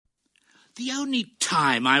The only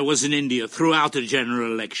time I was in India throughout a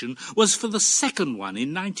general election was for the second one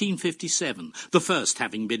in 1957, the first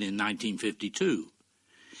having been in 1952.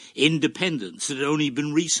 Independence had only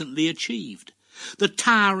been recently achieved. The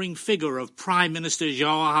towering figure of Prime Minister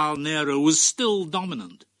Jawaharlal Nehru was still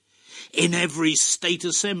dominant. In every state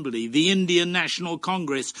assembly, the Indian National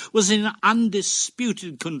Congress was in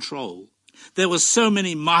undisputed control. There were so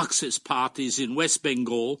many Marxist parties in West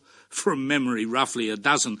Bengal, from memory roughly a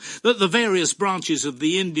dozen, that the various branches of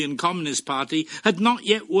the Indian Communist Party had not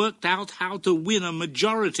yet worked out how to win a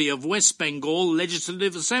majority of West Bengal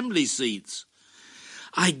Legislative Assembly seats.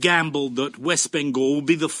 I gambled that West Bengal would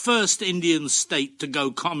be the first Indian state to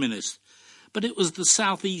go communist, but it was the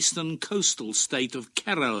southeastern coastal state of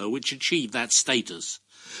Kerala which achieved that status.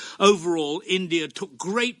 Overall, India took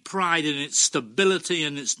great pride in its stability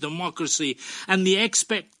and its democracy and the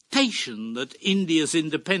expectation that India's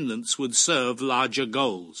independence would serve larger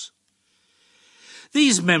goals.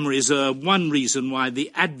 These memories are one reason why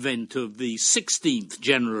the advent of the 16th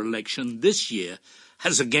general election this year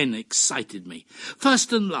has again excited me.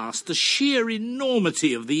 First and last, the sheer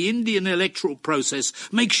enormity of the Indian electoral process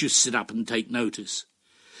makes you sit up and take notice.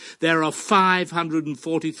 There are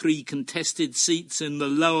 543 contested seats in the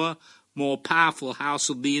lower, more powerful house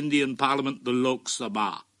of the Indian Parliament, the Lok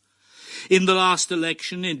Sabha. In the last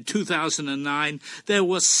election, in 2009, there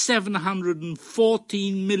were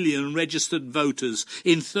 714 million registered voters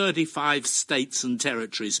in 35 states and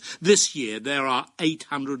territories. This year, there are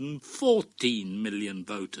 814 million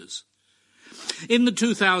voters. In the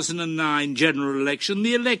 2009 general election,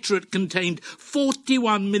 the electorate contained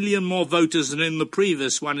 41 million more voters than in the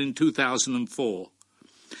previous one in 2004.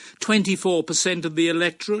 24% of the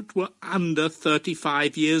electorate were under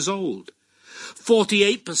 35 years old.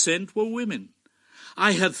 48% were women.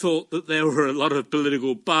 I had thought that there were a lot of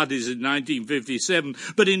political parties in 1957,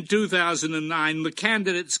 but in 2009 the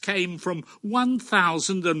candidates came from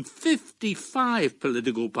 1,055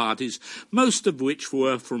 political parties, most of which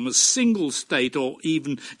were from a single state or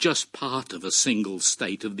even just part of a single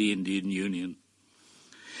state of the Indian Union.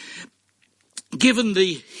 Given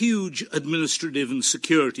the huge administrative and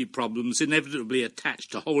security problems inevitably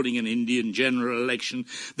attached to holding an Indian general election,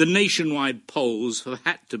 the nationwide polls have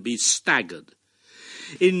had to be staggered.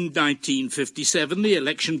 In 1957, the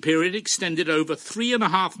election period extended over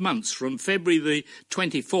 3.5 months, from February the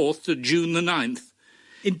 24th to June the 9th.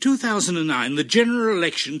 In 2009, the general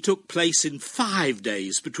election took place in 5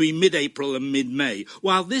 days between mid-April and mid-May,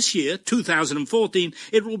 while this year, 2014,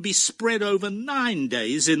 it will be spread over 9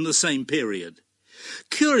 days in the same period.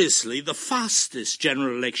 Curiously, the fastest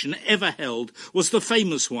general election ever held was the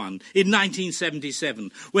famous one in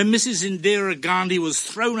 1977, when Mrs. Indira Gandhi was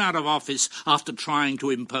thrown out of office after trying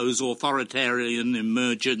to impose authoritarian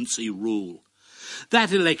emergency rule.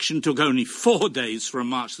 That election took only 4 days, from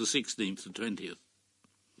March the 16th to 20th.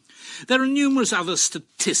 There are numerous other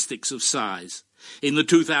statistics of size. In the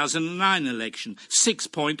 2009 election,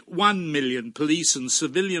 6.1 million police and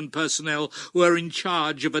civilian personnel were in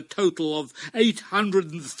charge of a total of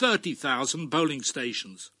 830,000 polling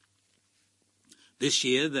stations. This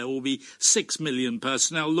year, there will be 6 million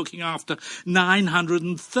personnel looking after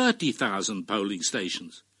 930,000 polling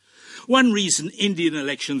stations. One reason Indian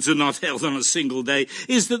elections are not held on a single day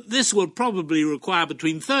is that this will probably require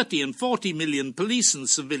between 30 and 40 million police and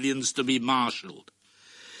civilians to be marshalled.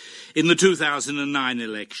 In the 2009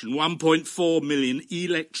 election, 1.4 million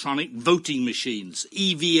electronic voting machines,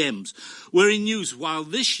 EVMs, were in use, while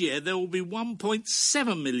this year there will be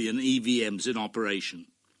 1.7 million EVMs in operation.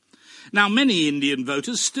 Now, many Indian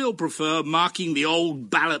voters still prefer marking the old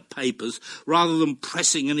ballot papers rather than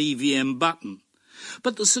pressing an EVM button.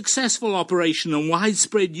 But the successful operation and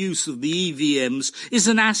widespread use of the EVMs is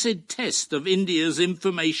an acid test of India's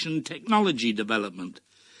information technology development.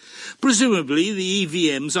 Presumably, the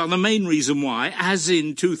EVMs are the main reason why, as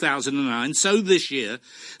in 2009, so this year,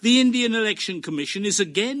 the Indian Election Commission is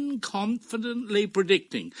again confidently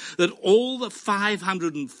predicting that all the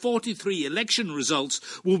 543 election results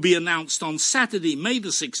will be announced on Saturday, May the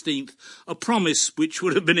 16th, a promise which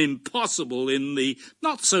would have been impossible in the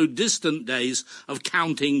not-so-distant days of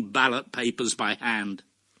counting ballot papers by hand.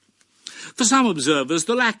 For some observers,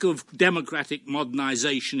 the lack of democratic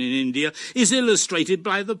modernization in India is illustrated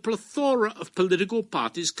by the plethora of political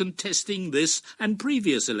parties contesting this and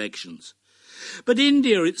previous elections. But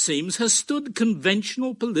India, it seems, has stood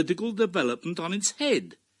conventional political development on its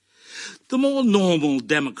head. The more normal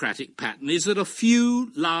democratic pattern is that a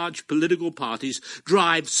few large political parties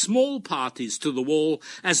drive small parties to the wall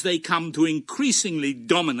as they come to increasingly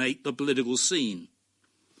dominate the political scene.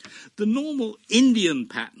 The normal Indian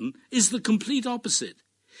pattern is the complete opposite.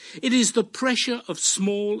 It is the pressure of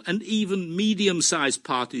small and even medium-sized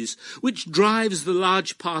parties which drives the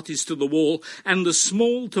large parties to the wall, and the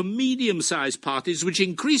small to medium-sized parties which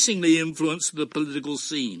increasingly influence the political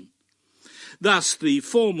scene. Thus, the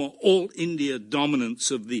former all-India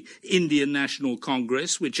dominance of the Indian National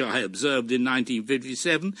Congress, which I observed in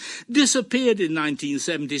 1957, disappeared in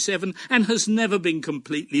 1977 and has never been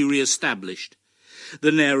completely re-established.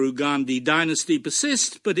 The Nehru-Gandhi dynasty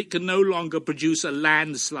persists, but it can no longer produce a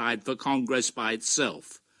landslide for Congress by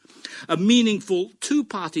itself. A meaningful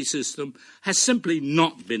two-party system has simply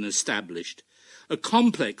not been established. A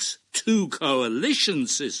complex two-coalition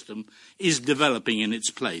system is developing in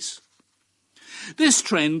its place. This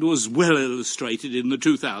trend was well illustrated in the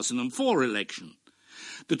 2004 election.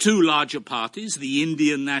 The two larger parties, the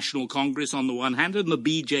Indian National Congress on the one hand and the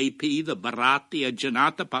BJP, the Bharatiya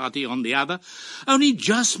Janata Party on the other, only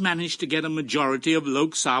just managed to get a majority of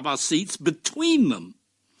Lok Sabha seats between them.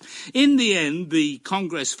 In the end, the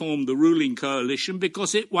Congress formed the ruling coalition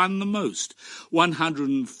because it won the most,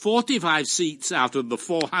 145 seats out of the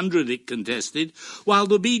 400 it contested, while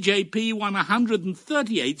the BJP won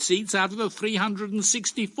 138 seats out of the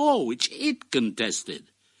 364 which it contested.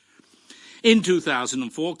 In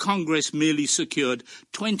 2004, Congress merely secured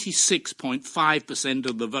 26.5%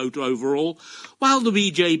 of the vote overall, while the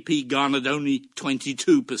BJP garnered only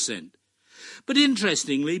 22%. But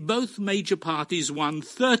interestingly, both major parties won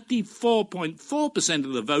 34.4%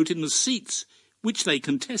 of the vote in the seats which they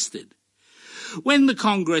contested. When the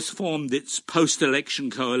Congress formed its post-election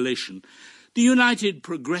coalition, the United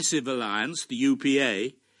Progressive Alliance, the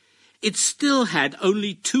UPA, it still had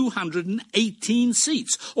only 218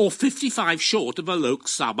 seats, or 55 short of a Lok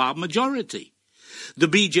Sabha majority. The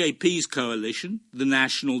BJP's coalition, the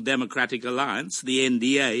National Democratic Alliance, the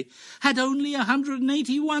NDA, had only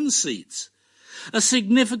 181 seats. A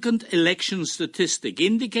significant election statistic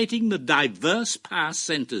indicating the diverse power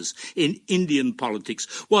centres in Indian politics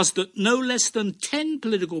was that no less than 10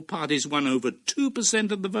 political parties won over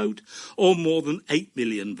 2% of the vote, or more than 8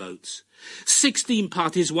 million votes. 16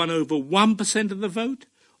 parties won over 1% of the vote,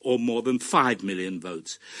 or more than 5 million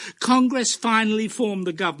votes. Congress finally formed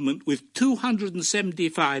the government with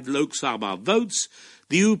 275 Lok Sabha votes,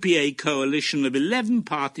 the UPA coalition of 11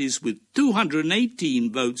 parties with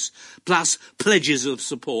 218 votes, plus pledges of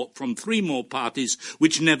support from 3 more parties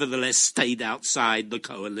which nevertheless stayed outside the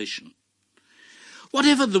coalition.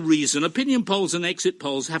 Whatever the reason, opinion polls and exit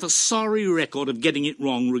polls have a sorry record of getting it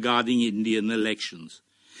wrong regarding Indian elections.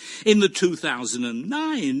 In the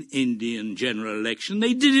 2009 Indian general election,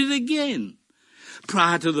 they did it again.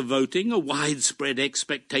 Prior to the voting, a widespread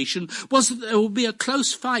expectation was that there would be a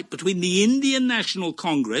close fight between the Indian National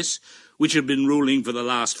Congress, which had been ruling for the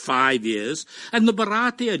last 5 years, and the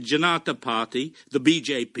Bharatiya Janata Party, the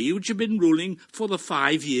BJP, which had been ruling for the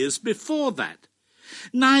 5 years before that.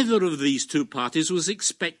 Neither of these two parties was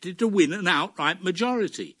expected to win an outright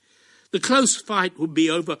majority. The close fight would be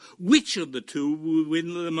over which of the two would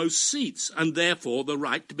win the most seats, and therefore the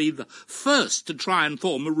right to be the first to try and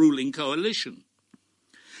form a ruling coalition.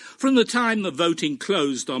 From the time the voting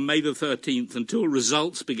closed on May the 13th until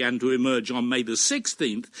results began to emerge on May the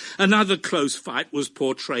 16th, another close fight was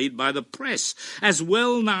portrayed by the press as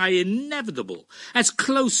well-nigh inevitable, as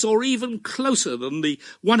close or even closer than the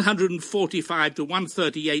 145 to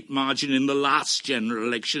 138 margin in the last general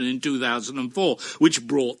election in 2004, which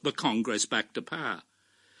brought the Congress back to power.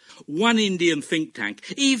 One Indian think tank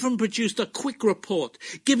even produced a quick report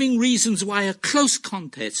giving reasons why a close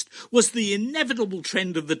contest was the inevitable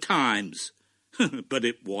trend of the times. But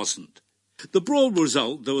it wasn't. The broad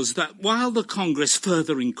result was that while the Congress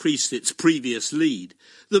further increased its previous lead,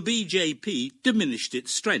 the BJP diminished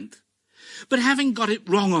its strength. But having got it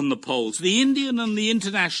wrong on the polls, the Indian and the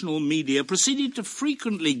international media proceeded to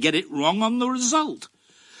frequently get it wrong on the result.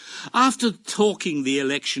 After talking the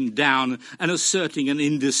election down and asserting an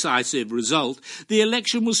indecisive result, the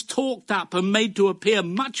election was talked up and made to appear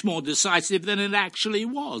much more decisive than it actually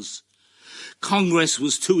was. Congress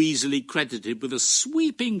was too easily credited with a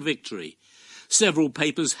sweeping victory. Several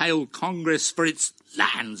papers hailed Congress for its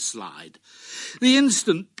landslide. The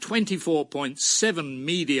instant 24.7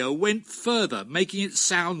 media went further, making it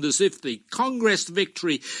sound as if the Congress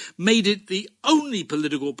victory made it the only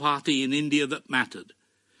political party in India that mattered.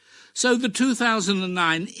 So the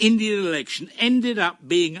 2009 Indian election ended up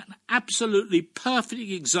being an absolutely perfect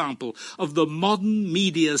example of the modern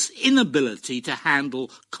media's inability to handle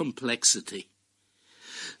complexity.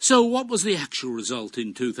 So what was the actual result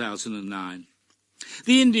in 2009?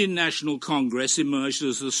 The Indian National Congress emerged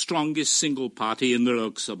as the strongest single party in the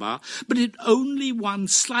Lok Sabha, but it only won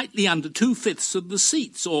slightly under 2/5 of the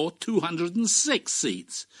seats, or 206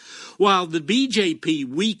 seats, while the BJP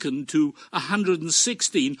weakened to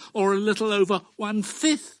 116, or a little over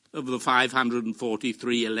 1/5 of the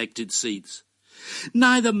 543 elected seats.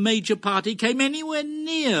 Neither major party came anywhere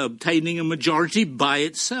near obtaining a majority by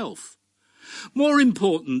itself. More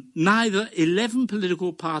important, neither 11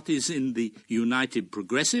 political parties in the United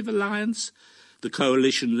Progressive Alliance, the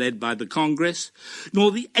coalition led by the Congress,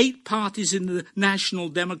 nor the 8 parties in the National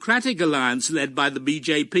Democratic Alliance led by the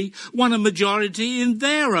BJP won a majority in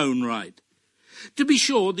their own right. To be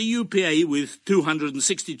sure, the UPA with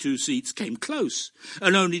 262 seats came close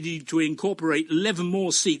and only needed to incorporate 11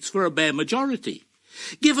 more seats for a bare majority.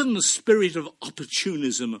 Given the spirit of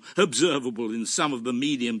opportunism observable in some of the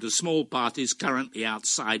medium to small parties currently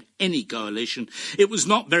outside any coalition, it was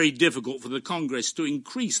not very difficult for the Congress to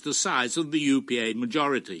increase the size of the UPA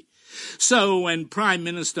majority. So when Prime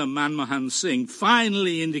Minister Manmohan Singh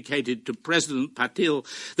finally indicated to President Patil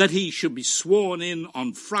that he should be sworn in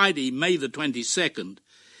on Friday, May the 22nd,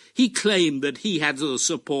 he claimed that he had the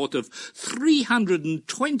support of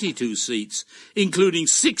 322 seats, including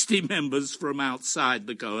 60 members from outside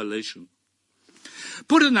the coalition.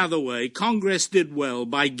 Put another way, Congress did well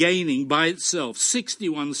by gaining by itself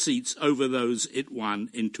 61 seats over those it won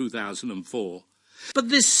in 2004. But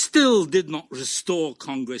this still did not restore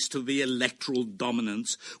Congress to the electoral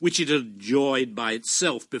dominance which it had enjoyed by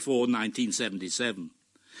itself before 1977.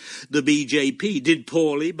 The BJP did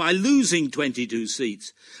poorly by losing 22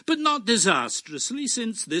 seats, but not disastrously,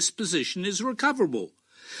 since this position is recoverable.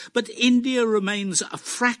 But India remains a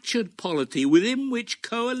fractured polity within which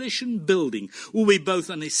coalition building will be both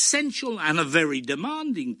an essential and a very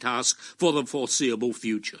demanding task for the foreseeable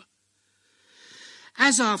future.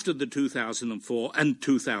 As after the 2004 and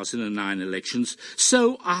 2009 elections,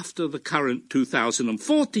 so after the current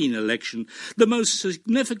 2014 election, the most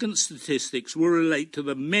significant statistics will relate to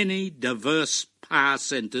the many diverse power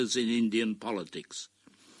centres in Indian politics.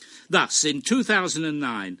 Thus, in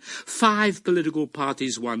 2009, 5 political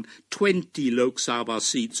parties won 20 Lok Sabha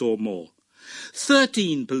seats or more.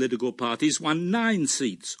 13 political parties won 9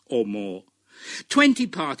 seats or more. 20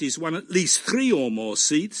 parties won at least 3 or more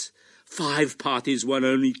seats. 5 parties won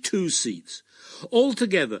only 2 seats.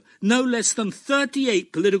 Altogether, no less than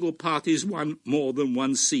 38 political parties won more than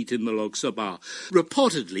 1 seat in the Lok Sabha.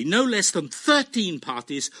 Reportedly, no less than 13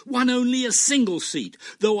 parties won only a single seat,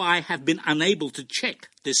 though I have been unable to check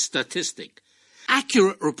this statistic.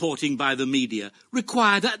 Accurate reporting by the media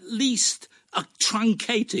required at least a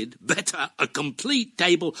truncated, better, a complete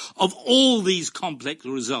table of all these complex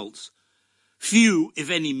results. Few, if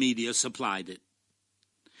any, media supplied it.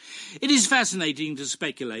 It is fascinating to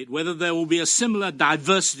speculate whether there will be a similar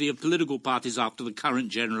diversity of political parties after the current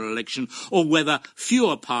general election, or whether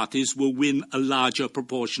fewer parties will win a larger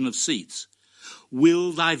proportion of seats.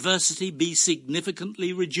 Will diversity be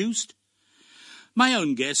significantly reduced? My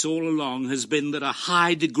own guess all along has been that a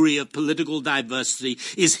high degree of political diversity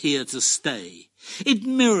is here to stay. It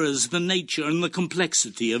mirrors the nature and the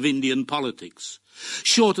complexity of Indian politics.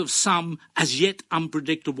 Short of some as yet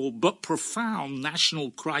unpredictable but profound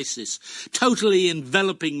national crisis totally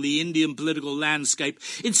enveloping the Indian political landscape,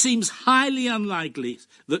 it seems highly unlikely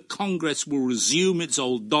that Congress will resume its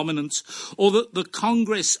old dominance, or that the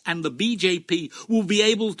Congress and the BJP will be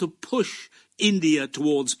able to push India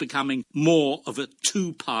towards becoming more of a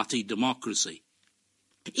two-party democracy.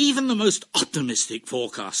 Even the most optimistic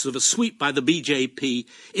forecasts of a sweep by the BJP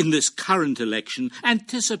in this current election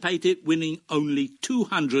anticipate it winning only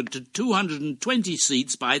 200 to 220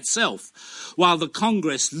 seats by itself, while the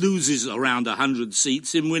Congress loses around 100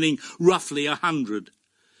 seats in winning roughly 100.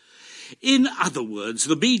 In other words,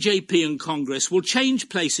 the BJP and Congress will change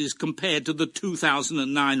places compared to the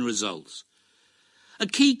 2009 results. A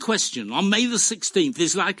key question on May the 16th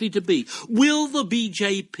is likely to be, will the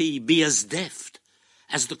BJP be as deft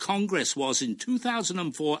as the Congress was in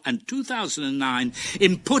 2004 and 2009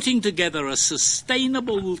 in putting together a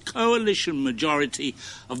sustainable coalition majority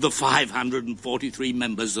of the 543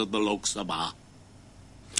 members of the Lok Sabha?